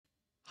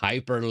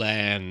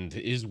Hyperland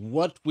is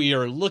what we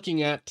are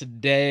looking at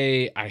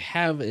today. I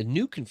have a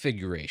new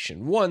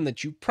configuration, one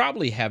that you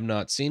probably have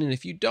not seen. And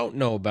if you don't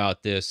know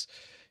about this,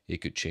 it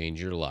could change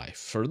your life.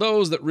 For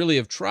those that really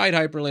have tried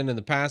Hyperland in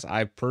the past,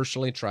 I've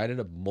personally tried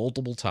it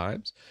multiple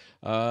times.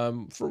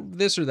 For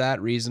this or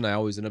that reason, I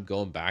always end up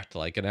going back to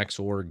like an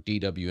Xorg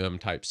DWM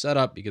type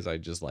setup because I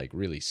just like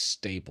really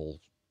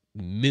stable,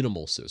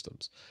 minimal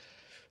systems.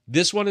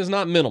 This one is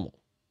not minimal,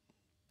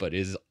 but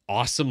is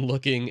awesome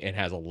looking and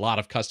has a lot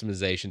of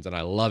customizations, and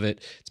I love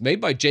it. It's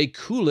made by Jay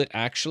Coolett,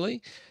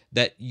 actually,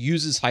 that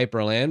uses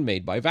Hyperland,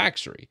 made by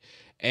Vaxery.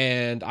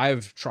 And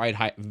I've tried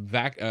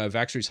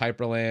Vaxery's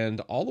Hyperland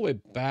all the way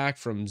back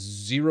from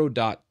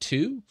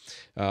 0.2,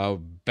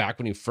 back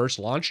when he first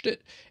launched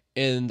it,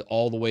 and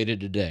all the way to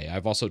today.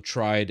 I've also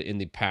tried in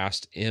the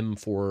past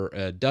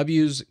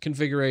M4W's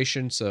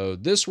configuration, so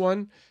this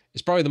one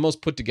is probably the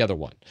most put together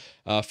one.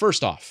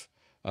 First off,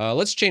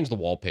 let's change the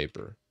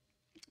wallpaper.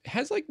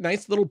 Has like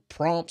nice little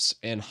prompts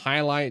and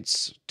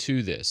highlights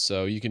to this,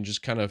 so you can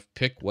just kind of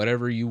pick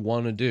whatever you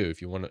want to do.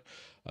 If you want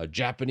a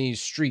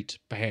Japanese street,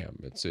 bam,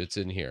 it's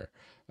in here.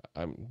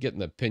 I'm getting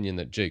the opinion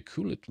that Jay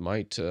Coolett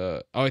might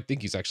I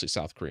think he's actually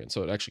South Korean,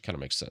 so it actually kind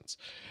of makes sense.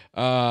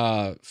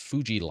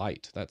 Fuji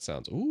Light, that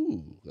sounds,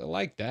 ooh, I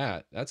like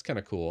that. That's kind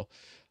of cool.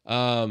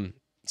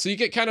 So you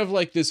get kind of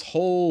like this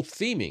whole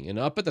theming, and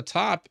up at the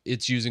top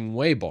it's using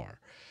Waybar.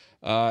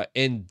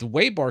 And the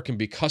Waybar can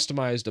be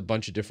customized a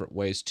bunch of different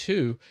ways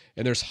too.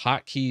 And there's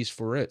hotkeys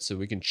for it, so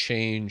we can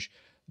change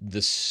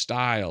the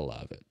style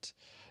of it.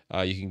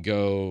 You can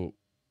go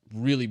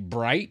really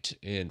bright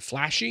and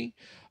flashy.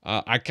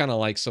 I kind of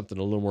like something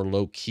a little more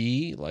low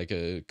key, like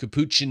a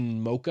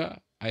capuchin mocha.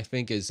 I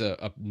think is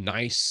a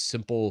nice,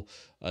 simple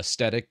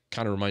aesthetic.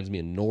 Kind of reminds me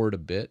of Nord a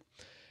bit.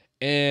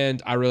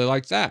 And I really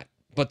like that.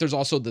 But there's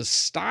also the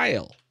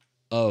style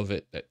of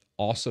it that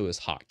also is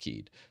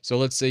hotkeyed. So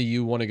let's say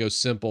you want to go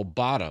simple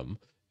bottom,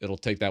 it'll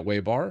take that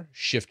Waybar,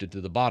 shift it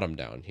to the bottom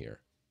down here.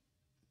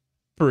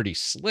 Pretty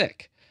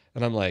slick.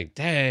 And I'm like,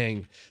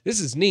 dang, this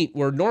is neat.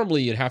 Where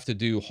normally you'd have to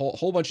do a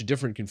whole bunch of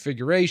different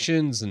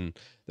configurations, and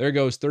there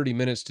goes 30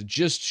 minutes to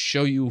just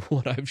show you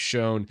what I've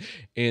shown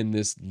in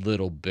this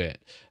little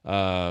bit.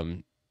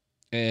 And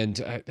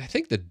I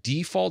think the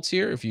defaults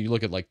here, if you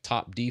look at like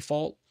top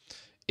default,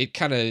 it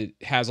kind of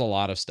has a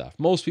lot of stuff.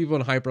 Most people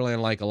in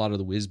Hyperland like a lot of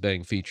the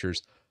whiz-bang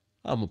features.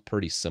 I'm a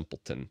pretty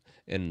simpleton,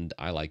 and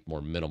I like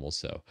more minimal,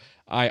 so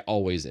I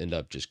always end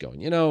up just going,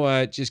 you know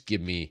what, just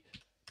give me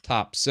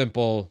top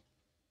simple.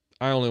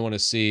 I only want to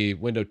see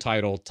window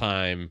title,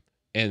 time,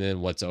 and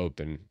then what's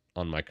open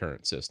on my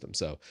current system.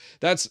 So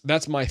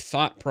that's my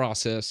thought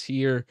process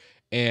here,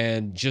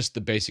 and just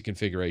the basic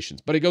configurations.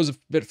 But it goes a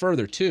bit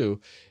further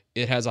too.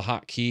 It has a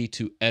hotkey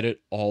to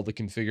edit all the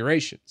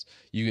configurations.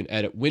 You can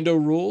edit window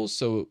rules,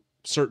 so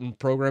certain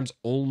programs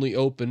only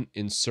open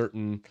in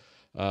certain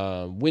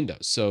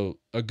windows. So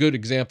a good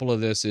example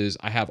of this is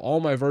I have all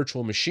my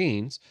virtual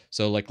machines.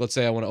 So like, let's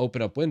say I want to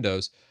open up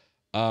Windows.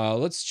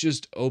 Let's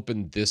just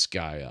open this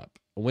guy up,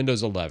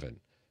 Windows 11.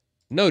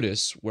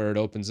 Notice where it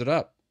opens it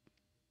up.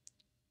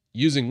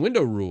 Using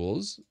window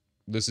rules,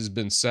 this has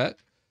been set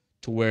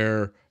to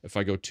where if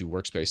I go to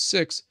workspace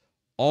 6,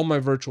 all my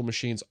virtual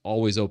machines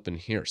always open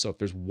here. So if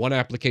there's one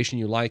application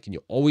you like and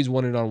you always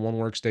want it on one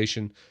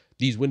workstation,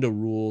 these window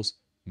rules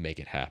make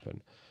it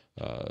happen.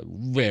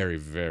 Very,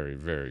 very,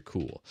 very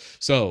cool.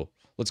 So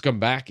let's come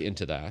back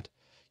into that.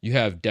 You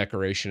have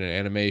decoration and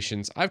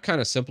animations. I've kind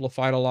of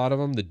simplified a lot of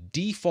them. The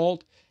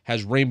default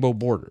has rainbow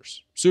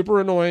borders. Super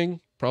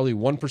annoying. Probably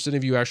 1%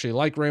 of you actually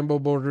like rainbow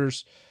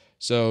borders.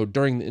 So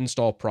during the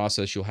install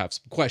process, you'll have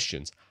some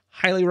questions.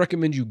 Highly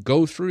recommend you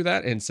go through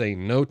that and say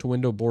no to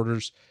window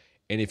borders.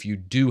 And if you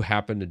do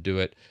happen to do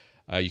it,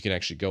 you can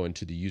actually go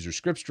into the user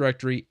scripts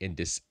directory and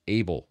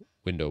disable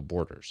window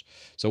borders.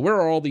 So where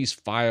are all these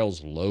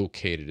files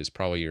located is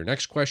probably your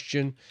next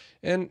question.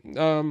 And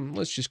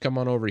let's just come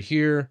on over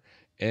here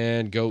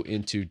and go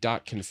into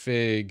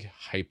 .config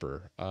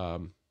hyper.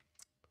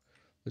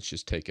 Let's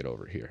just take it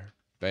over here.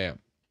 Bam.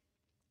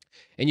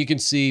 And you can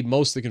see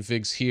most of the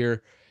configs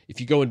here.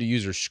 If you go into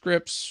user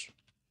scripts,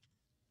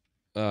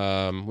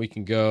 we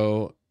can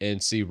go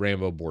and see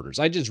rainbow borders.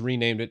 I just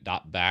renamed it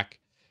 .back.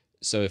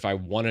 So if I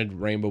wanted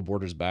rainbow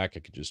borders back,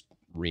 I could just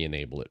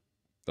re-enable it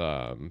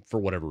for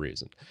whatever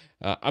reason.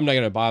 I'm not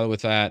going to bother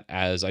with that,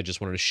 as I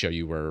just wanted to show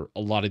you where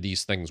a lot of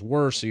these things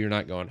were, so you're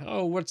not going,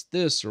 oh, what's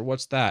this or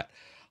what's that.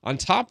 On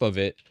top of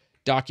it,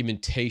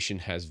 documentation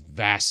has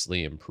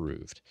vastly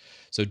improved.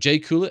 So Jay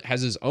Coolett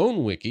has his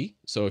own wiki.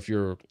 So if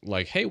you're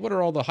like, hey, what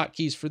are all the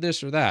hotkeys for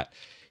this or that?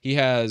 He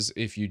has,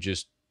 if you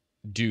just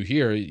do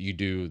here, you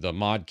do the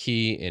mod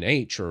key in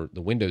H or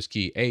the Windows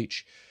key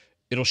H,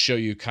 it'll show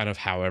you kind of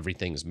how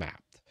everything's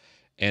mapped.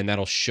 And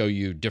that'll show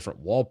you different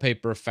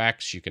wallpaper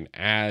effects. You can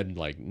add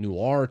like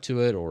noir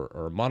to it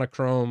or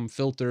monochrome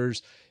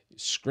filters,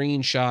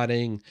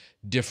 screenshotting,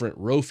 different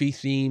Rofi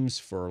themes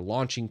for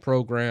launching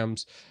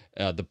programs.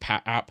 The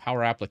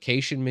Power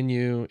Application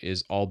menu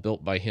is all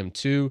built by him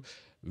too.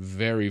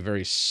 Very,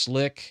 very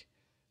slick.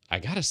 I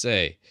gotta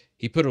say,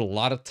 he put a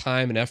lot of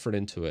time and effort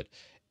into it.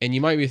 And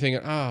you might be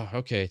thinking, oh,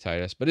 okay,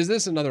 Titus, but is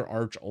this another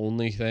Arch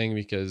only thing?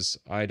 Because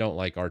I don't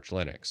like Arch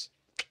Linux.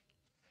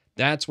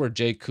 That's where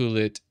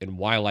jkulit and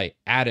while I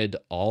added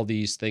all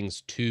these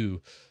things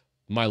to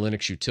my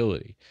Linux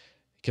utility.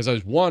 Because I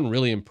was, one,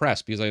 really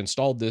impressed because I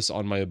installed this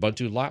on my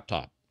Ubuntu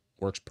laptop.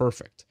 Works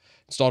perfect.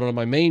 Installed it on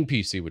my main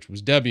PC, which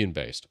was Debian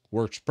based.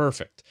 Works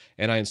perfect.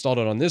 And I installed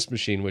it on this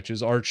machine, which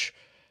is Arch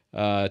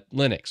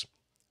Linux.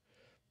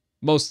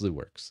 Mostly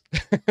works.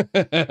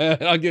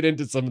 I'll get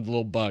into some of the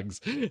little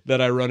bugs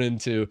that I run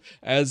into.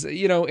 As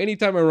you know,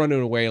 anytime I run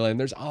into a Wayland,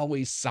 there's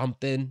always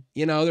something,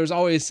 there's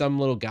always some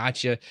little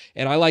gotcha.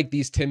 And I like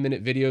these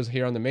 10-minute videos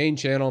here on the main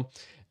channel.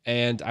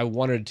 And I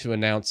wanted to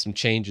announce some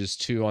changes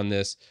too on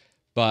this.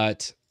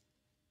 But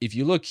if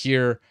you look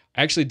here,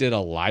 I actually did a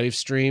live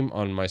stream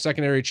on my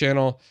secondary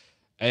channel.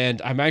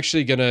 And I'm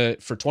actually going to,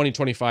 for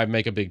 2025,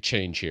 make a big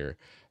change here.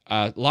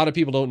 A lot of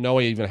people don't know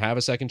I even have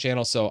a second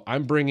channel, so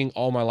I'm bringing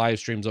all my live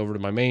streams over to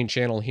my main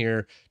channel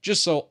here,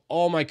 just so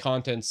all my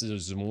content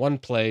is in one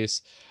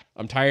place.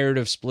 I'm tired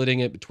of splitting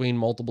it between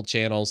multiple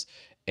channels,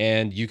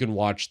 and you can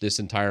watch this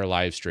entire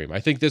live stream. I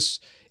think this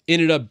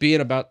ended up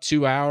being about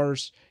 2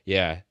 hours.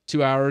 Yeah,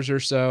 2 hours or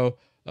so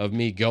of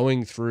me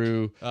going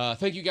through.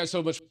 Thank you guys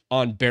so much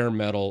on bare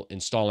metal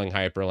installing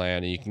Hyprland,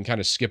 and you can kind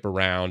of skip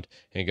around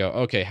and go,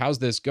 okay, how's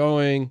this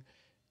going?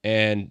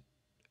 And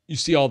you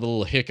see all the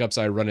little hiccups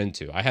I run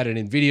into. I had an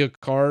NVIDIA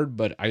card,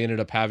 but I ended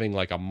up having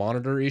like a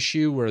monitor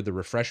issue where the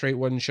refresh rate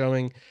wasn't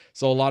showing.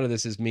 So a lot of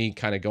this is me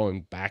kind of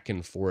going back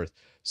and forth.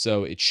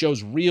 So it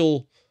shows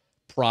real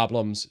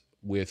problems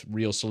with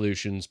real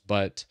solutions,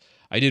 but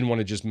I didn't want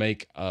to just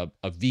make a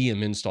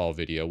VM install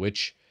video,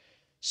 which,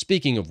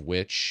 speaking of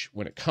which,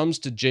 when it comes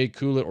to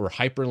jkulit or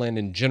Hyprland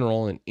in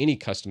general and any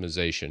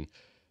customization,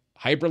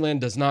 Hyprland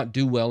does not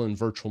do well in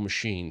virtual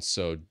machines,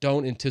 so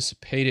don't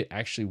anticipate it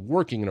actually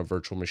working in a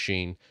virtual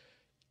machine.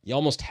 You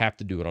almost have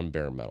to do it on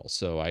bare metal.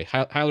 So I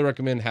highly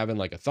recommend having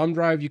like a thumb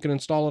drive you can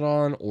install it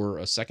on, or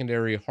a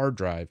secondary hard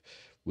drive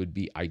would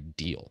be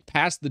ideal.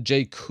 Past the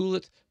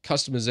jkulit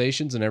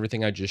customizations and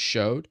everything I just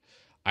showed,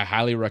 I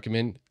highly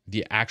recommend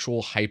the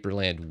actual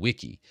Hyprland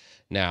wiki.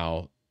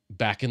 Now,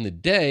 back in the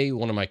day,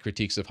 one of my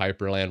critiques of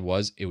Hyprland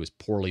was it was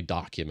poorly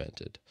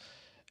documented,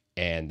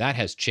 and that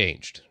has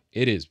changed.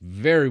 It is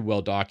very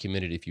well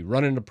documented. If you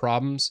run into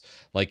problems,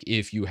 like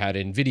if you had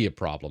NVIDIA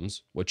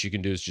problems, what you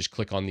can do is just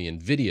click on the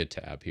NVIDIA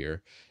tab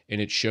here, and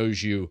it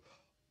shows you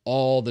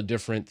all the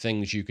different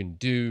things you can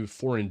do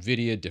for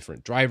NVIDIA,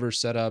 different driver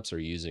setups. Are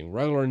you using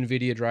regular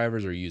NVIDIA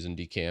drivers or using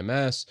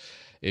DKMS?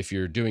 If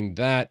you're doing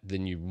that,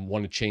 then you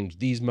want to change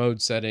these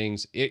mode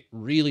settings. It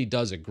really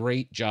does a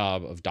great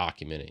job of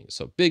documenting.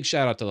 So big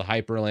shout out to the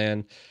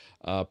Hyprland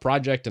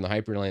project and the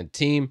Hyprland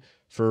team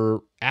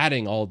for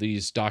adding all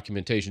these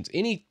documentations.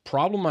 Any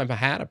problem I've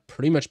had, I've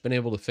pretty much been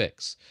able to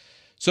fix.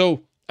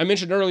 So I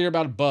mentioned earlier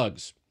about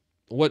bugs.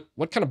 What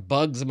kind of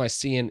bugs am I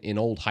seeing in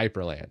old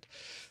Hyprland?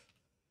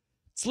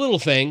 It's little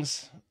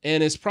things,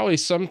 and it's probably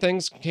some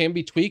things can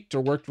be tweaked or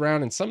worked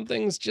around, and some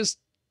things just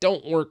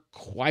don't work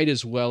quite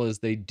as well as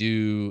they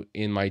do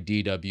in my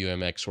DWM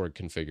Xorg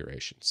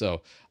configuration.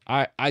 So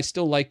I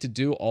still like to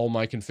do all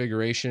my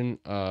configuration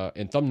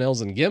and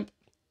thumbnails in GIMP.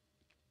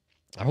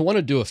 I want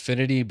to do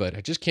Affinity, but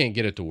I just can't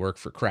get it to work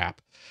for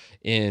crap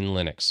in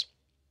Linux.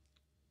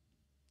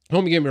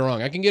 Don't get me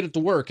wrong, I can get it to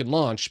work and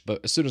launch,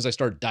 but as soon as I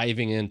start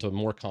diving into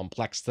more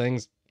complex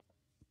things,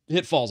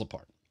 it falls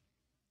apart.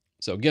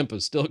 So GIMP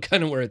is still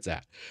kind of where it's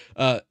at.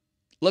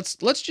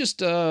 Let's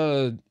just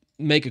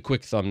make a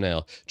quick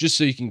thumbnail just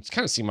so you can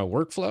kind of see my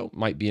workflow.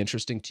 Might be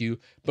interesting to you,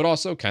 but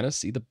also kind of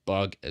see the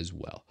bug as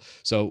well.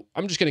 So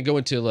I'm just going to go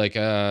into like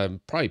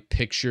probably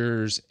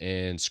pictures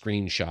and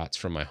screenshots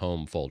from my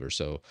home folder.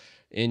 So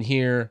in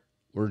here,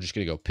 we're just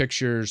going to go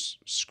pictures,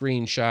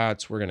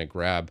 screenshots. We're going to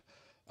grab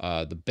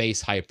the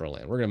base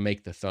Hyprland. We're going to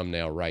make the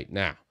thumbnail right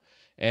now.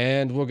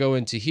 And we'll go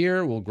into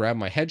here. We'll grab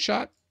my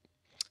headshot.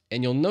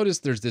 And you'll notice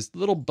there's this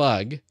little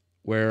bug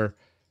where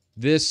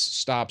this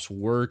stops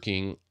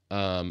working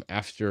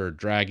after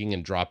dragging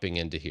and dropping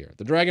into here.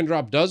 The drag and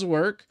drop does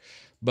work,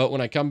 but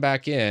when I come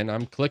back in,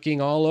 I'm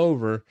clicking all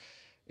over.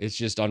 It's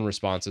just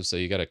unresponsive, so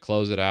you got to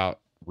close it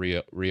out,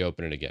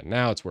 reopen it again.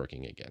 Now it's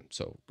working again,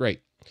 so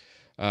great.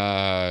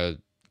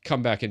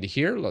 Come back into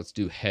here. Let's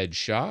do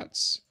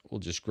headshots. We'll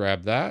just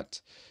grab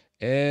that,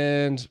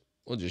 and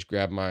we'll just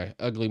grab my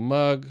ugly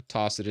mug,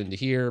 toss it into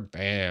here.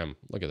 Bam!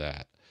 Look at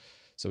that.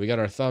 So we got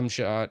our thumb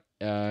shot,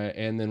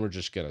 and then we're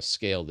just going to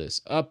scale this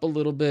up a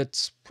little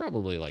bit.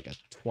 Probably like a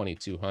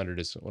 2200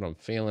 is what I'm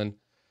feeling.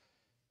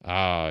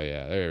 Oh,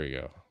 yeah, there we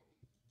go.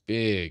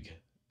 Big.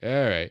 All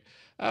right.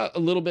 A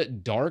little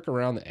bit dark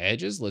around the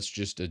edges. Let's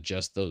just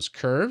adjust those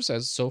curves.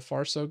 As so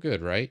far, so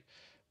good, right?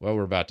 Well,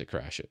 we're about to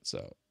crash it.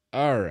 So,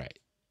 all right.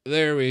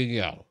 There we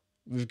go.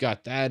 We've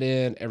got that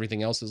in.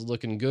 Everything else is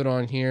looking good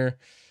on here.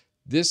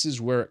 This is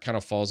where it kind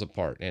of falls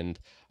apart. And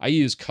I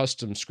use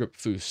custom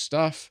script foo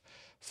stuff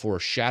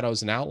for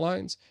shadows and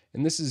outlines.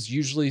 And this is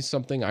usually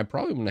something I'm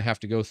probably going to have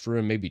to go through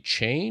and maybe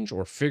change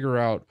or figure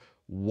out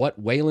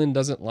what Wayland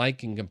doesn't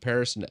like in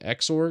comparison to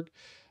Xorg.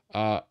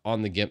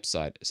 on the GIMP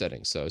side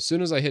settings. So as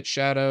soon as I hit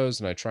shadows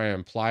and I try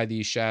and apply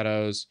these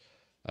shadows,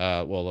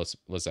 well,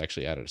 let's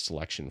actually add a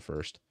selection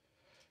first.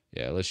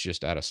 Yeah, let's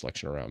just add a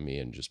selection around me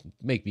and just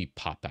make me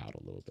pop out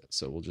a little bit.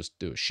 So we'll just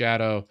do a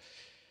shadow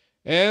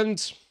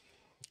and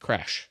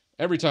crash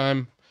every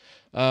time.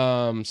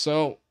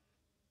 So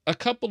a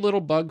couple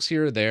little bugs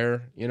here or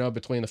there, you know,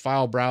 between the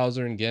file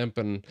browser and GIMP,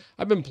 and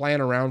I've been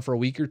playing around for a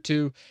week or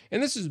two,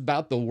 and this is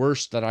about the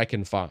worst that I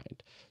can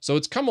find. So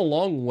it's come a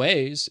long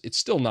ways. It's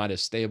still not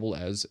as stable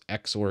as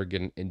Xorg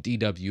and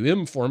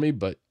DWM for me,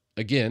 but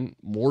again,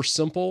 more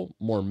simple,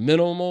 more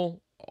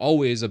minimal,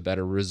 always a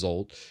better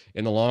result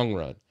in the long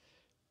run.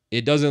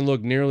 It doesn't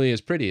look nearly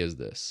as pretty as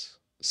this.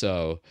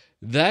 So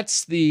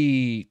that's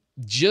the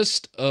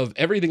gist of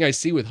everything I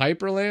see with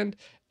Hyprland.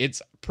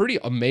 It's pretty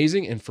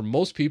amazing. And for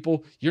most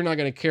people, you're not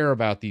going to care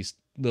about these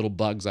little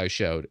bugs I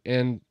showed.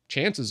 And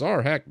chances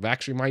are, heck, they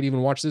actually might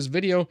even watch this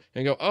video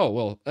and go, oh,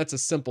 well, that's a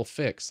simple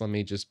fix. Let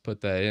me just put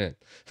that in.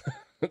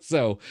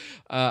 So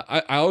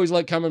I always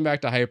like coming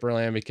back to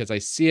Hyprland because I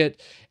see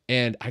it.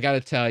 And I got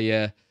to tell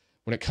you,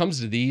 when it comes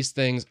to these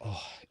things,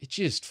 oh, it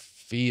just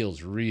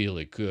feels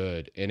really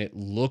good and it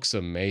looks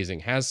amazing,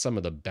 has some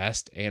of the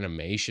best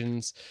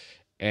animations,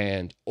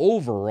 and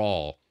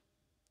overall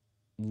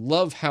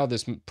love how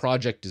this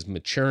project is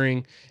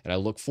maturing, and I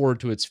look forward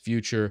to its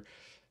future.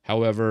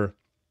 However,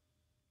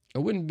 it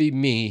wouldn't be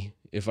me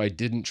if I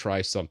didn't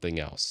try something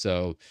else.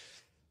 So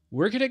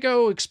we're going to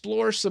go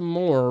explore some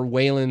more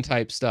Wayland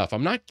type stuff.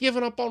 I'm not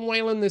giving up on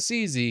Wayland this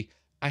easy.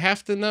 I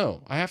have to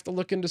know. I have to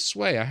look into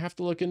Sway. I have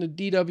to look into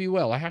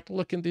DWL. I have to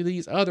look into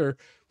these other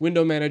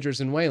window managers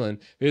in Wayland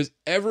because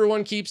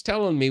everyone keeps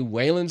telling me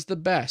Wayland's the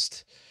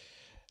best.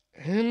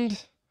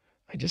 And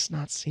I'm just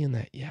not seeing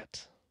that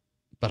yet.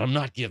 But I'm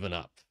not giving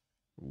up.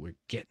 We're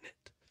getting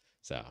it.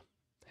 So,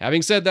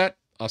 having said that,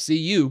 I'll see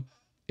you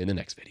in the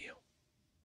next video.